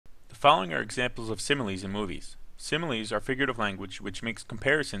following are examples of similes in movies. Similes are figurative language which makes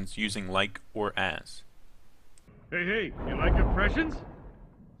comparisons using like or as. Hey, you like impressions?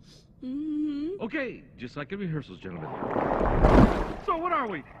 Mm-hmm. Okay, just like in rehearsals, gentlemen. So what are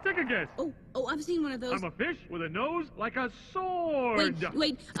we? Take a guess. Oh, I've seen one of those. I'm a fish with a nose like a sword.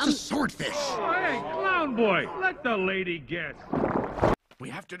 Wait, It's a swordfish. Oh, hey, clown boy, let the lady guess. We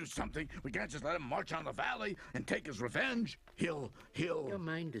have to do something. We can't just let him march on the valley and take his revenge. He'll... Your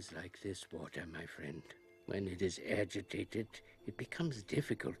mind is like this water, my friend. When it is agitated, it becomes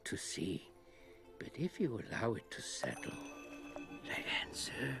difficult to see. But if you allow it to settle, the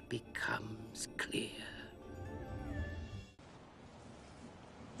answer becomes clear.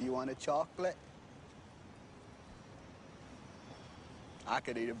 Do you want a chocolate? I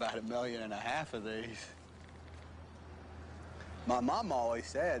could eat about 1.5 million of these. My mom always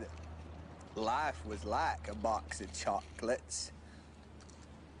said life was like a box of chocolates.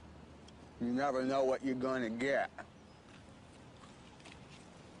 You never know what you're gonna get.